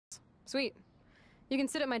Sweet. You can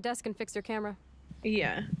sit at my desk and fix your camera.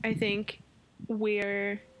 Yeah, I think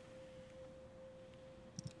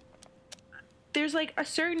there's like a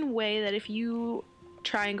certain way that if you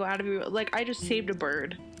try and go out of your, like, I just saved a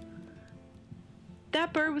bird.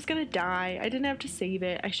 That bird was gonna die. I didn't have to save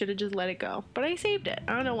it. I should have just let it go. But I saved it.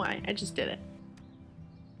 I don't know why. I just did it.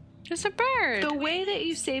 Just a bird. The way that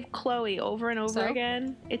you save Chloe over and over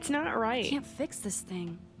again, it's not right. I can't fix this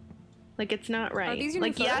thing. Like, it's not right. Are these your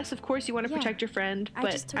like, new yes, photos? of course you want to protect your friend,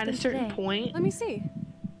 but at a certain point, Let me see.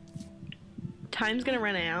 time's gonna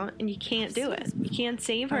run out and you can't do it. You can't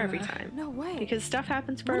save her every time. No way. Because stuff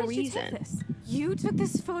happens for a reason. You took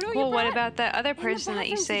this photo? Well, what about that other person that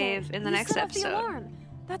you save in the next episode?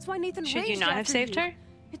 That's why Nathan Should you not have saved her?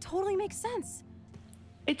 It totally makes sense.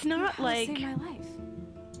 It's not like saved my life.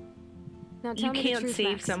 Now you tell me the can't truth, save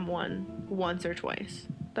Max. someone once or twice.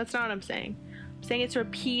 That's not what I'm saying. I'm saying it's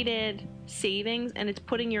repeated savings and it's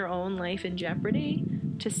putting your own life in jeopardy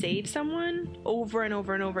to save someone over and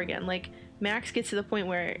over and over again. Like, Max gets to the point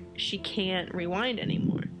where she can't rewind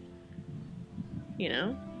anymore. You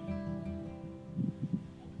know?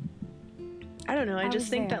 I don't know. I just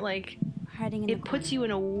think that, like, it puts you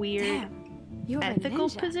in a weird ethical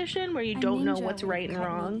position where you don't know what's right and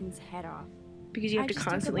wrong. Because you have to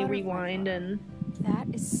constantly rewind and that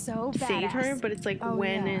is so save her, but it's like, I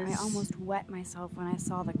is almost wet myself when I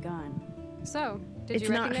saw the gun. So, it's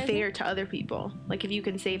not fair to other people. Like, if you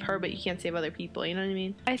can save her, but you can't save other people, you know what I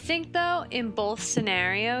mean? I think, though, in both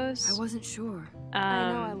scenarios, I wasn't sure.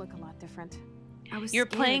 I know I look a lot different. I was you're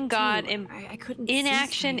playing God, too. and I couldn't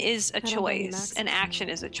inaction see is a don't blame you, choice, Max. and action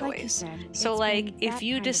is a choice. Like you said, So, it's like, been if that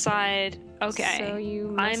you kind of decide, okay, So you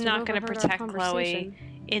must I'm have not going to overheard our protect Chloe conversation.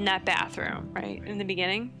 in that bathroom, right, in the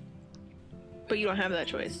beginning. But you don't have that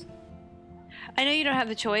choice. I know you don't have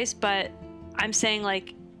the choice, but I'm saying,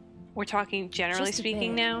 like, we're talking generally Just a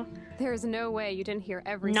speaking bit. now. There's no way you didn't hear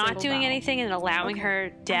every Not single doing vowel. anything and allowing her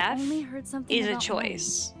death I only heard something is a about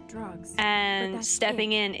choice. money, drugs, And but that's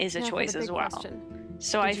stepping it. in is a Now for the choice big as well. question.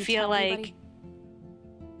 So Did I you feel tell like anybody?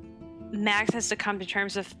 Max has to come to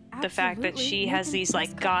terms with the fact that Absolutely. she has Nathan these, like,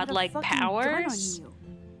 Prescott had a godlike fucking gun on powers. you.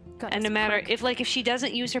 God, And no that's matter crook. if she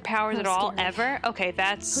doesn't use her powers How at all scary. ever, okay,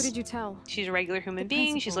 that's Who did you tell? she's a regular human The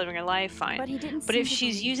being, she's principal. living her life, fine. But he didn't But seem if to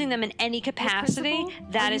she's believe using you. them in any capacity, principal?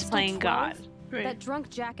 Are that you is still playing 12? God. Right. That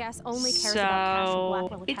drunk jackass only cares about cash and So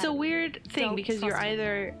Blackwell It's a Academy. weird thing Don't because you're trust him.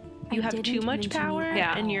 either I you have didn't too much mention you power at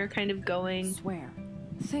Yeah. and all. you're kind of going Swear.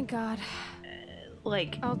 Thank God.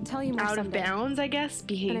 like I'll tell you more out of someday. bounds, I guess, And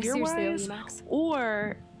I behavior seriously owe you, wise, Max.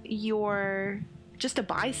 or you're just a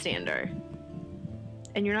bystander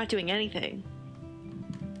and you're not doing anything,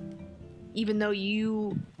 even though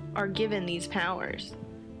you are given these powers.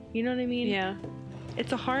 You know what I mean? Yeah.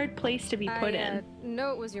 It's a hard place to be put in,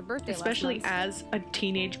 No, it was your birthday especially last month. as a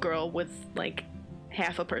teenage girl with like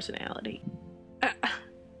half a personality.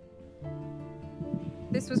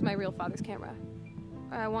 This was my real father's camera.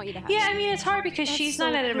 I want you to have Yeah, it. I mean, it's hard because That's she's so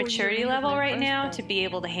not at a cool. maturity You remember level my right now birthday. to be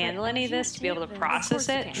able to handle any of this, to be able to Of process course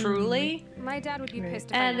you it can. truly. My dad would be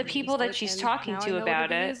pissed if I And the never people used that it, she's and talking now I to know what about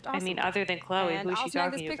be it, used. I mean, Awesome. other than Chloe, And who's I'll she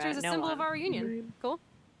snag talking this picture about? as a No symbol one. of our reunion. Cool?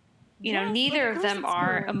 You know, Yes, neither like of a them Christmas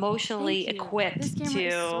are card. emotionally Thank you. equipped This camera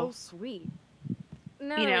is so to sweet.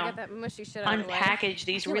 No, You I know, got that mushy shit out of the way. unpackage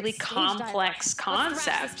these I feel really like stage complex dive. Let's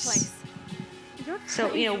thrash this concepts. place. You're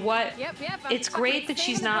So, you know, crazy. what? Yep, I'm It's great fucking that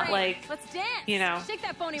she's saving the not, brain. like, Let's dance. you know, Shake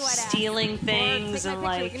that bony white ass. stealing Or things take and, my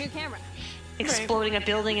picture like, with your new camera. exploding a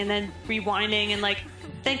building and then rewinding and, like,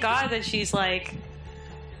 thank God that she's, like,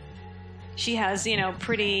 she has, you know,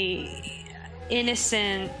 pretty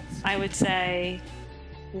innocent, I would say,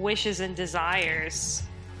 wishes and desires.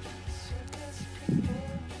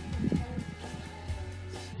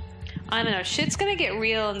 I don't know. Shit's gonna get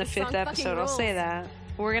real in the This 5th song episode. fucking I'll say rules. that.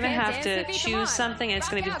 We're gonna Can't have dance to with me? Come on. choose something, and it's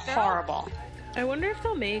gonna be Rock out, girl. horrible. I wonder if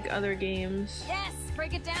they'll make other games. Yes,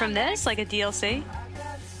 break it down. From this, like a DLC.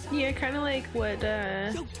 Yeah, kind of like what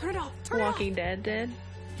Yo, turn it off. Turn it off. Walking Dead did.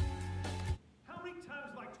 How many times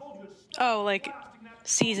have I told you to stop Oh, like blasting that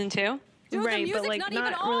season 2. Dude, the right, but music's like not even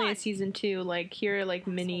really on. a season 2. Like here are like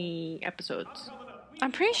mini episodes.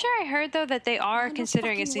 I'm pretty sure I heard though that they are No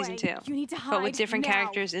considering a fucking season way. 2, You need to but with hide different now.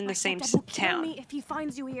 characters in the My same stepdad will kill town. me if he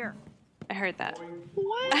finds you here. I heard that.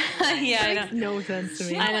 What? Yeah, I know. No sense to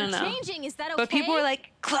me. I don't know. Changing. Is that okay? But people were like,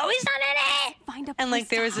 "Chloe's not in it," Find a and like place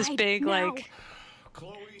there to was this hide big now. like,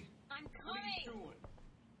 Chloe, I'm what are you coming. doing?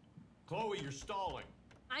 Chloe, you're stalling.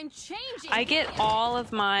 I'm changing. I get all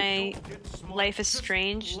of my Don't get smart. Life is Just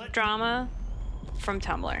Strange let me- drama from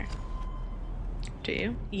Tumblr. Do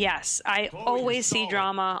you? Yes, I Chloe, always you're see stalling.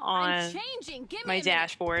 drama I'm on changing. Give me my a minute.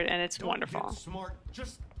 dashboard, and it's Don't wonderful. Get smart.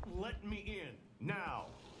 Just let me in now.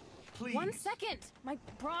 please. 1 second. My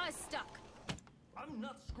bra is stuck. I'm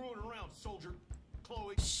not screwing around, soldier.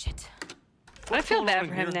 Chloe. Shit. I feel going bad on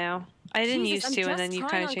for him here? now. I didn't Jesus, used to, I'm and then just you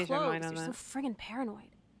trying kind of on changed my mind on clothes. that. You're so friggin'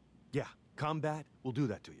 paranoid. Yeah, combat will do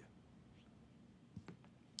that to you.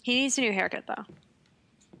 He needs a new haircut, though.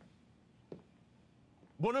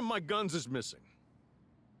 One of my guns is missing.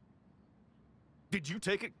 Did you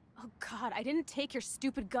take it? Oh God, I didn't take your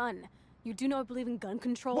stupid gun. You do know I believe in gun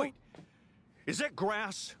control? Wait, is that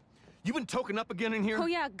grass? You been token up again in here? Oh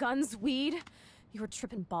yeah, guns, weed. You were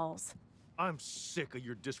tripping balls. I'm sick of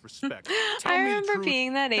your disrespect. Tell I me the remember truth.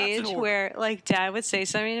 being that That's an age order. where, like, Dad would say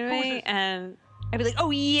something to me, it? and I'd be like,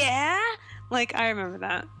 "Oh yeah!" Like, I remember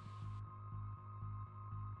that.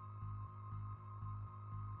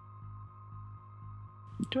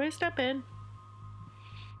 Do I step in?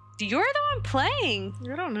 You're the one playing.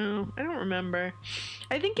 I don't know. I don't remember.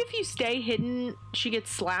 I think if you stay hidden, she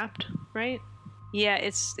gets slapped, right? Yeah,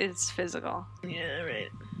 it's physical. Yeah, right.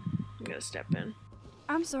 I'm gonna step in.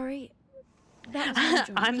 I'm sorry. That was my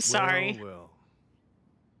job. I'm sorry. Well.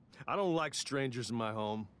 I don't like strangers in my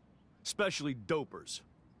home, especially dopers.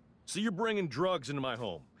 So you're bringing drugs into my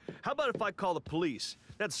home. How about if I call the police?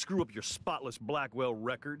 That'd screw up your spotless Blackwell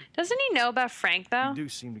record. Doesn't he know about Frank, though? You do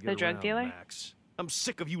seem to get The drug around, dealer? Max. I'm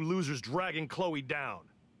sick of you losers dragging Chloe down.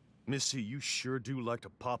 Missy, you sure do like to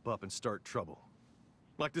pop up and start trouble.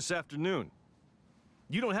 Like this afternoon.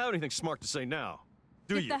 You don't have anything smart to say now,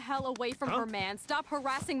 do Get you? the hell away from Huh? her, man. Stop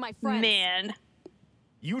harassing my friends. Man.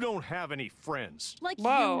 You don't have any friends. Like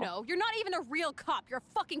Whoa. you know. You're not even a real cop. You're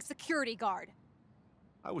a fucking security guard.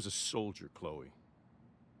 I was a soldier, Chloe.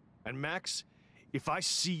 And Max, if I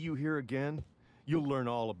see you here again, you'll learn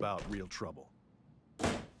all about real trouble.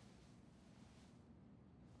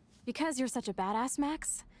 Because you're such a badass,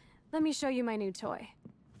 Max, let me show you my new toy.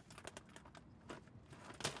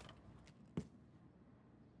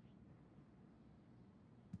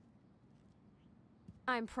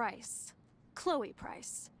 I'm Price. Chloe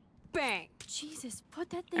Price. Bang! Jesus, put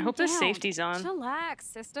that thing I hope down. the safety's on. Chillax,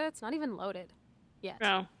 sister. It's not even loaded. Yet.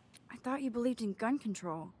 Oh. I thought you believed in gun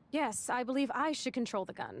control. Yes, I believe I should control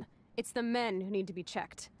the gun. It's the men who need to be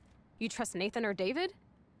checked. You trust Nathan or David?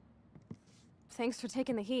 Thanks for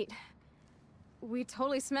taking the heat. We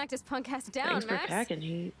totally smacked his punk ass down, Thanks for Max. packing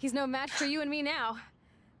heat. He's no match for you and me now.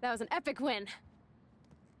 That was an epic win.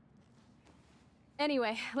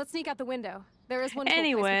 Anyway, let's sneak out the window. There is one cool place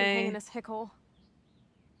we can hang Anyway. in this hick hole.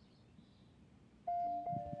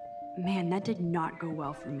 Man, that did not go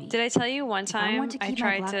well for me. Did I tell you one If I time want to I keep my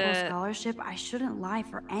tried Blackwell to scholarship, I shouldn't lie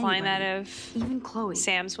for anybody. climb out of even Chloe.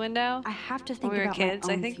 Sam's window I have to think when we were about kids?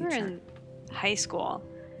 my I own think we future. were in high school.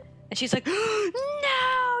 And she's like, "No,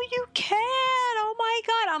 you can't. Oh my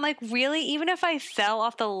God." I'm like, "Really? Even if I fell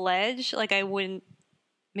off the ledge, like I wouldn't,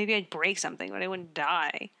 maybe I'd break something, but I wouldn't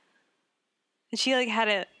die." And she like had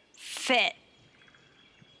a fit.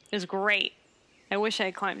 It was great. I wish I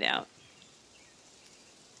had climbed out.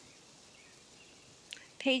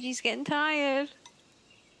 Pagey's getting tired.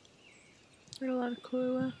 Got a lot of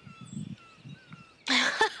Kahlua.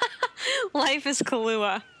 Life is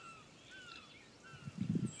Kahlua.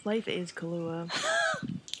 Life is Kahlua.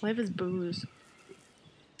 Life is booze.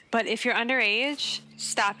 But if you're underage,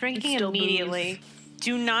 stop drinking still immediately.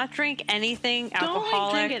 Do not drink anything Don't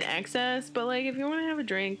alcoholic. like drink in excess, but like if you want to have a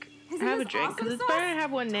drink, Isn't have a this drink. awesome Because it's sauce? better to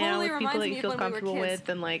have one now Totally with people reminds that me you of feel when we were comfortable kids. with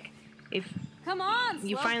than like if Come on,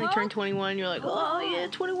 you Slowpoke. finally turn 21, you're like, oh yeah,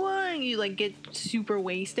 21. You like get super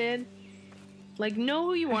wasted. Like know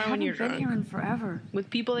who you I are when haven't you're been drunk here in forever. with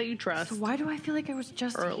people that you trust. So why do I feel like I was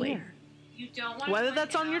just Early. here? Whether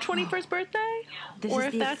that's on your 21st birthday This or is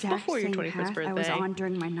if the that's exact before your same 21st path birthday. I was on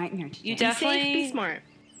during my nightmare today. You Be safe, definitely be smart.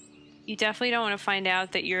 You definitely don't want to find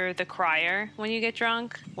out that you're the crier when you get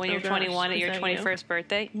drunk when Oh you're gosh, 21 at is your that 21st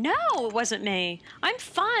birthday. No, it wasn't me. I'm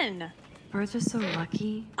fun. Birds are so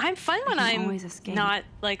lucky. I'm fun when can I'm always escape. not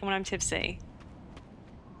like when I'm tipsy.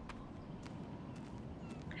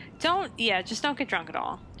 Just don't get drunk at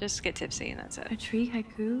all. Just get tipsy and that's A it. tree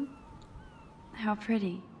haiku? How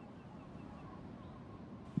pretty.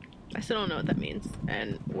 I still don't know what that means,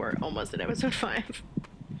 and we're almost at episode 5.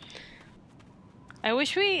 I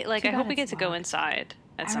wish we like. Too I bad hope we it's get to go locked. inside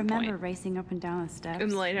at I some remember point. racing up and down the steps. In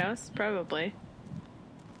the lighthouse, probably.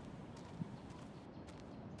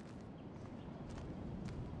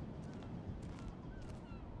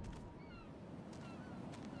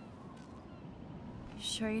 You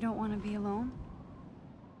sure you don't want to be alone?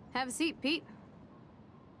 Have a seat, Pete.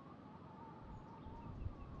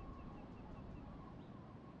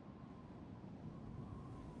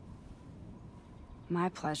 My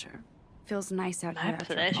pleasure. Feels nice out My here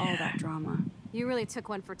after all pleasure. that drama. You really took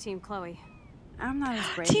one for Team Chloe. I'm not as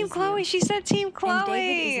brave Team as Chloe. you. She said Team And Chloe.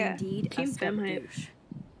 David is indeed Team a step FemHype. douche.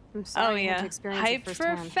 I'm sorry Oh you had yeah, to experience hype it for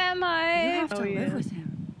firsthand. You FemHype. have to Oh, live yeah. with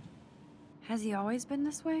him. Has he always been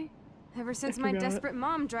this way? Ever since my forgot. desperate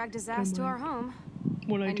mom dragged his ass to our home,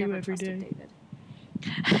 What I I do never every trusted day.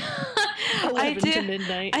 David. 11 do. to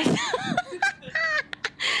midnight.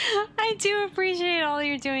 I do appreciate all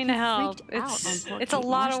you're doing to help. freaked out It's on poor it's a Kate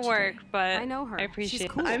lot Marsh of work, today. but I know her. I She's appreciate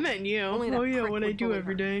cool. I meant you. Only that Oh yeah, prick what I would do bully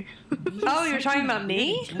every her. day. Oh, you're talking about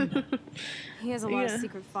me? He has a lot Yeah. of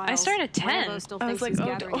secret files. I started at 10. Rambo still I was thinks like, he's oh,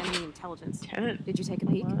 gathering no. enemy intelligence. 10. Did you take a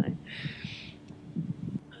Oh peek? my.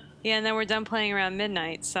 Yeah, and then we're done playing around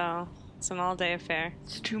midnight, so it's an all-day affair.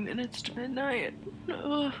 It's 2 minutes to midnight.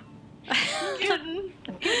 Ugh. Getting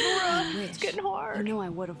rough. It's getting You hard. know I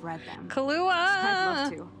would have read them. I'd Kahlua!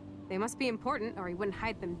 love to. They must be important, or he wouldn't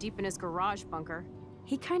hide them deep in his garage bunker.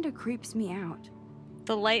 He kind of creeps me out.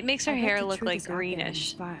 The light makes her I bet hair the look truth like is out there in greenish.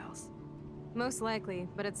 his files. Most likely,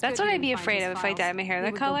 but it's That's good what he I'd be didn't find afraid his of if I files. dyed my hair He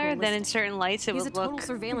that would go color. Then in ballistic. certain lights it He's a would total look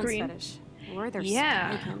surveillance green. fetish. Or there's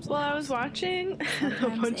Yeah. spy cams in Well, the I house. was watching a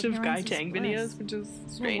Sometimes bunch of Guy ignorance is Tang bliss. videos, which is No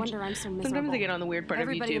strange. wonder I'm so miserable. Sometimes I get on the weird part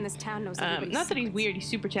Everybody of in YouTube. this town knows everybody's Not that he's secrets. weird, he's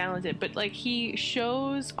super talented, but like he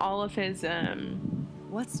shows all of his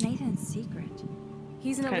What's Nathan's secret?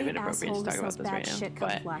 He's an kind of elite inappropriate asshole to who talk about sells this bad right now, shit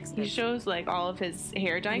called but blacksmith. he shows like all of his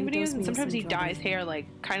hair dyeing And he videos, dosed and me with sometimes some he drug dyes hair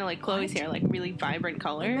like kind of like Chloe's hair, like really vibrant I met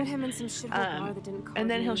colors. him in some shithole bar that didn't card And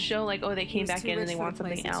then he'll me. show like, oh, they He came was back too in and rich they for want the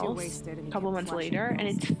place something and too else wasted, and he a couple kept months flashing later, and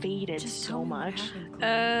bills. it's faded Just so tell me what much. happened, Chloe.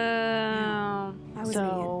 I was an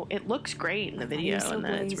So it looks great in the idiot. video, I thought he was so and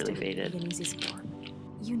then it's blazed really it would be faded. an easy sport.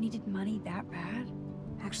 You needed money that bad?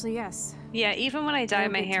 Actually, yes. Yeah, even when I Had a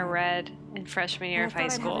dyed my good hair time. red in freshman year I of thought high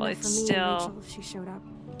I'd have school, enough it's for me and still Rachel if she showed up.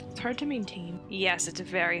 It's hard to maintain. yes, it's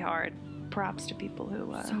very hard. Props to people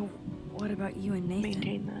who So, what about you and Nathan?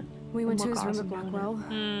 maintain that. We went to look his room awesome at doing it. Blackwell.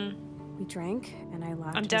 Hmm. We drank, and I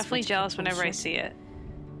laughed. I'm at his definitely rich kid jealous whenever I bullshit. see it.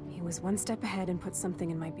 He was one step ahead and put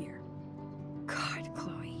something in my beer. God,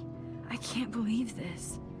 Chloe. I can't believe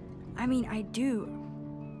this. I mean, I do.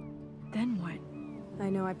 Then what? I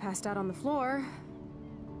know I passed out on the floor.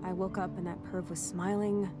 I woke up and that perv was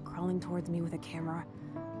smiling, crawling towards me with a camera.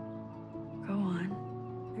 Go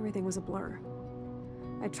on. Everything was a blur.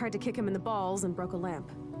 I tried to kick him in the balls and broke a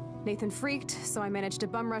lamp. Nathan freaked, so I managed to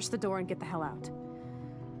bum rush the door and get the hell out.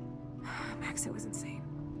 Max, it was insane.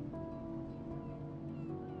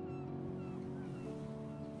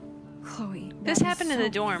 Chloe. This that is happened in the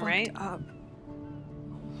so dorm, fucked right? Up.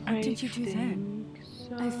 What did you do then?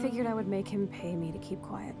 I figured I would make him pay me to keep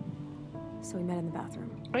quiet. So we met in the bathroom.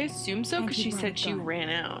 I assume so, And because he she brought said a she gun. ran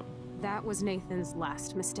out. That was Nathan's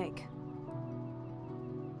last mistake.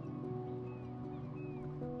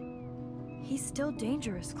 He's still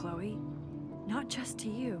dangerous, Chloe. Not just to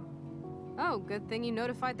you. Oh, good thing you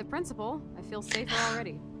notified the principal. I feel safer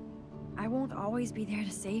already. I won't always be there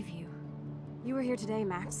to save you. You were here today,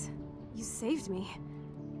 Max. You saved me.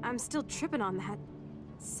 I'm still tripping on that.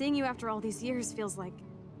 Seeing you after all these years feels like...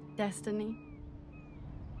 Destiny.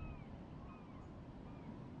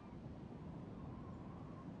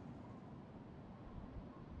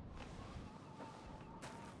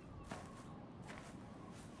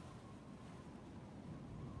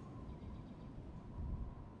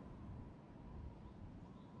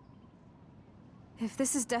 If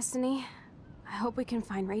this is destiny, I hope we can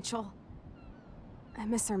find Rachel. I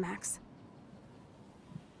miss her, Max.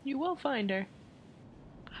 You will find her.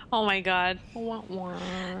 Oh my god. Wah, wah.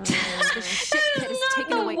 This shit pit has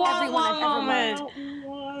taken away everyone I've ever moment. loved.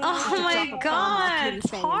 Oh my Drop a bomb god, on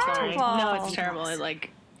it's Katie Faye's Sorry. horrible. No, it's terrible. It, like,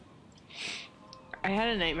 I had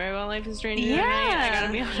a nightmare about Life is Strange the other night, I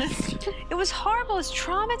gotta be honest. It was horrible. It's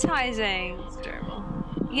traumatizing. It's terrible.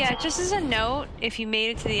 Yeah, just as a note, if you made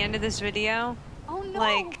it to the end of this video, Oh no!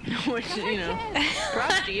 like, Which, you know,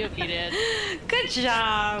 props to you if you did. good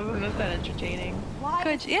job. Not that entertaining.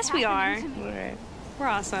 Good. Yes, we are. Alright. We're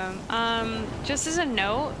awesome. Just as a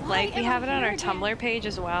note, like, we have it on our Tumblr page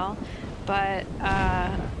as well, but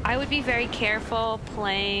I would be very careful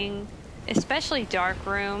playing, especially Dark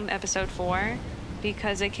Room Episode 4,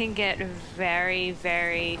 because it can get very,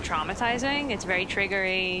 very traumatizing. It's very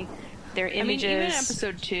triggery. Their I mean, images. even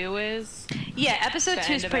episode 2 is. Yeah, episode the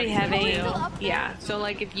 2 is end of pretty episode heavy. 2. Yeah. So,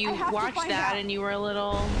 like, if you watched that and you were a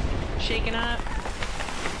little shaken up,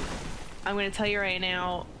 I'm gonna tell you right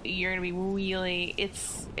now, you're gonna be really.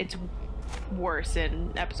 It's worse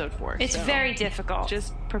in episode 4. It's so very difficult.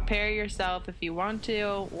 just prepare yourself if you want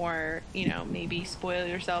to, or you know, maybe spoil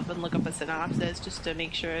yourself and look up a synopsis just to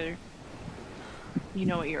make sure you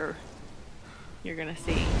know what you're gonna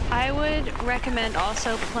see. I would recommend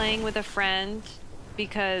also playing with a friend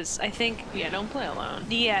because I think Yeah, don't play alone.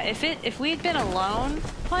 yeah, if we had been alone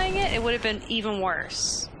playing it, it would have been even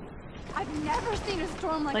worse. I've never seen a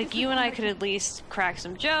storm like Like this you and I before. could at least crack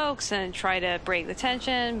some jokes and try to break the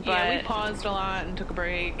tension, but Yeah, we paused a lot and took a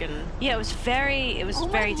break, and yeah, it was very Oh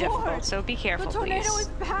my very Lord. difficult. So be careful, The tornado please. is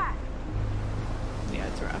back. yeah,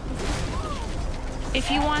 it's rough. If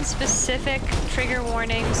you want specific trigger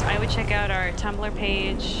warnings, I would check out our Tumblr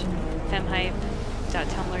page,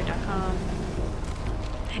 femhype.tumblr.com.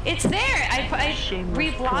 It's there. I Shameless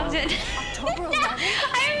reblogged it. October 11th?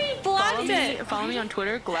 I reblogged it. Follow me on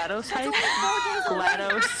Twitter, GLaDOS Hype.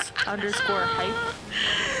 GLaDOS_hype.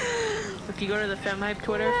 If you go to the FemHype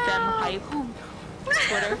Twitter, FemHype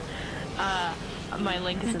Twitter, my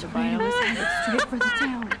link is in the bio. Straight for the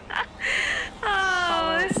town.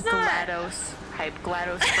 Oh, it's not. GLaDOS Hype.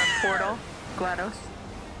 GLaDOS from Portal. GLaDOS.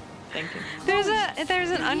 Thank you. There's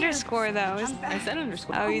an underscore though. I said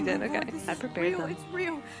underscore. Oh, you my did. Lord, Okay. this I is prepared real. them. It's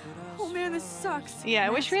real. Oh man, this sucks. Yeah, I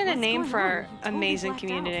wish we had a What's name going for on? our You totally amazing blacked out.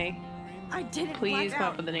 community. I didn't. Please black come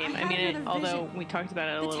out. up with a name. I had mean, another although vision. we talked about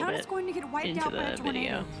it a The little town is bit going to get wiped into out by a the tornado.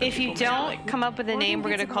 video. If you People may don't like- come up with a name,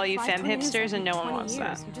 we're gonna call you FemHips. FemHipsters, and no one wants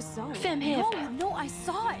that. No, I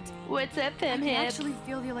saw it. What's up, I can FemHip? actually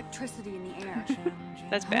feel the electricity in the air.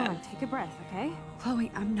 That's Come bad. on, take a breath, okay? Chloe,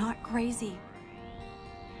 I'm not crazy.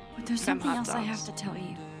 But there's Some something hot else I dogs. have to tell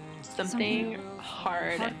you. Something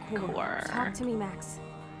hardcore. Talk to me, Max.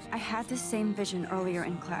 I had this same vision earlier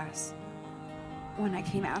in class. When I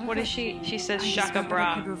came out of What it, is she? She says I shaka discovered I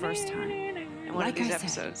bra could reverse time. in one Like of these I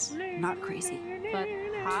said, episodes. Not crazy. But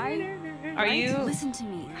hi? Are you? Listen to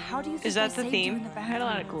me. How do you think Is that I the saved theme? You in the I had a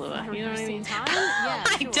lot of bathroom? glue. You know what I mean? Time? Yeah,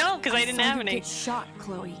 I sure. don't, because I didn't saw have you any. Get shot,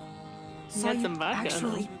 Chloe. Saw had you some vodka.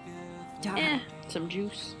 Actually, die. Eh. Some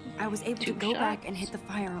juice. I was able to 2 go back shots. and hit the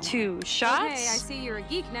fire alarm. 2 Okay, I shots? see you're a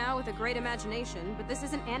geek now with a great imagination, but this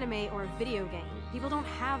isn't anime or a video game. People don't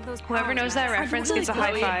have those powers. Whoever knows that Max. reference really gets a high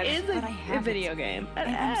Chloe, five. It is But I a have video game. It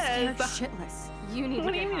And I'm scared is. shitless. You need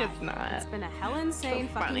What to do you get mean high. it's not? It's been a hell insane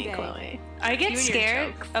So fucking funny, day. Chloe. I get You and your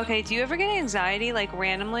scared. jokes. Okay, do you ever get anxiety, like,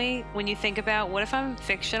 randomly when you think about what if I'm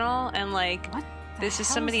fictional and, like, What? the this is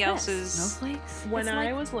hell somebody this? else's. Snowflakes? When It's I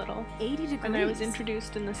like was little, 80 degrees. and I was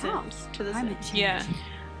introduced in The How? Sims to The Climate Sims. change. Yeah.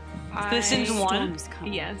 The Sims I- 1? Storms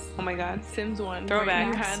coming. Yes. Oh my god. Sims 1. Throwback.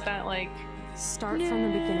 Where you had that, like... Start from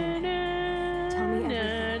the beginning. Tell me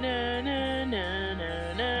everything.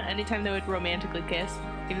 Anytime they would romantically kiss,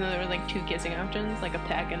 even though there were like 2 kissing options, like a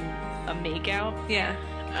peck and a make-out. Yeah.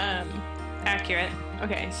 Accurate.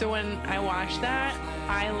 Okay, so when I watched that,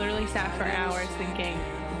 I literally sat for hours thinking,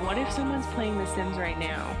 what if someone's playing The Sims right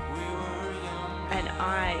now? And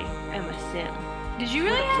I am a Sim. Did you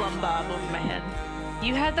With really a have, plumb bob over my head.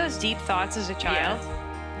 you had those deep thoughts as a child?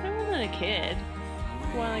 I wasn't a kid.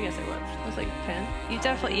 Well, I guess I was. I was like 10. You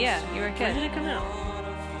definitely, yeah, you were a When did kid. it come out?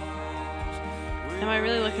 Am I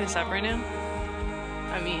really looking this up right now?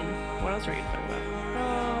 I mean, what else are you talking about?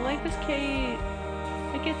 Oh, life is Kate.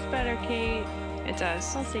 It gets better, Kate. It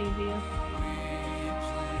does. I'll save you.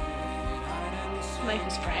 Life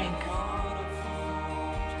is Frank.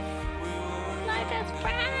 Life is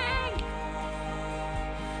Frank.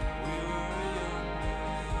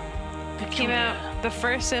 It came out, the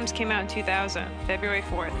first Sims came out in 2000, February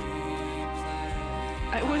 4th.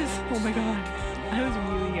 I was, oh my god, I was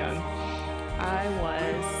really young. I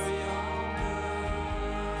was,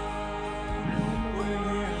 how old am I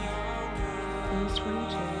now? I was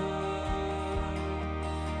 22.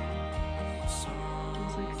 I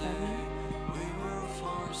was like 7.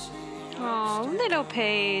 Oh, little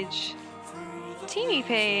Paige. Teeny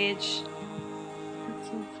Paige. That's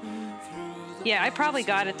so funny. Yeah, I probably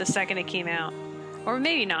got it the second it came out. Or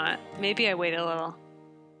maybe not. Maybe I waited a little.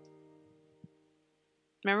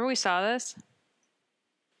 Remember we saw this?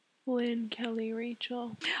 Lynn, Kelly,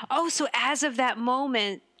 Rachel. Oh, so as of that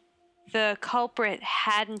moment, the culprit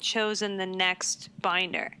hadn't chosen the next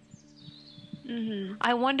binder. Mm-hmm.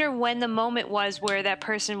 I wonder when the moment was where that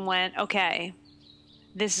person went, okay,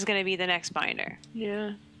 this is going to be the next binder.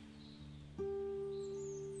 Yeah.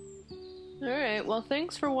 Alright, well,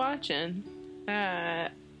 thanks for watching.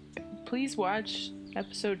 Please watch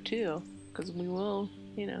episode 2, because we will,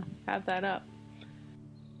 you know, have that up.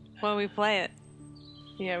 When we play it.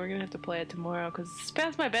 Yeah, we're gonna have to play it tomorrow, because it's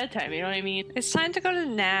past my bedtime, you know what I mean? It's time to go to the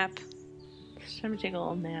nap. It's time to take a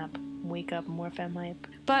little nap, wake up, more FemHype.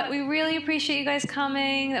 But we really appreciate you guys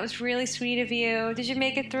coming. That was really sweet of you. Did you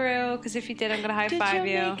make it through? Because if you did, I'm going to high five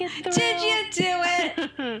you. make it through? Did you do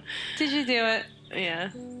it? Did you do it?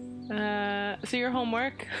 Yeah. So your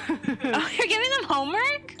homework? Oh, you're giving them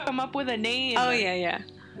homework? Come up with a name. Oh, yeah, yeah.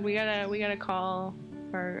 We gotta call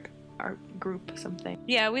our our group something.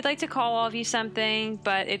 Yeah, we'd like to call all of you something,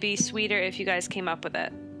 but it'd be sweeter if you guys came up with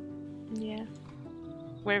it. Yeah.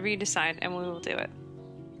 Whatever you decide, and we will do it.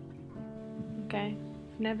 Okay.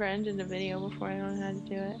 Never ended a video before. I don't know how to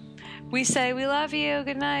do it. We say we love you.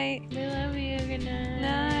 Good night. We love you. Good night.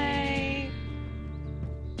 Night.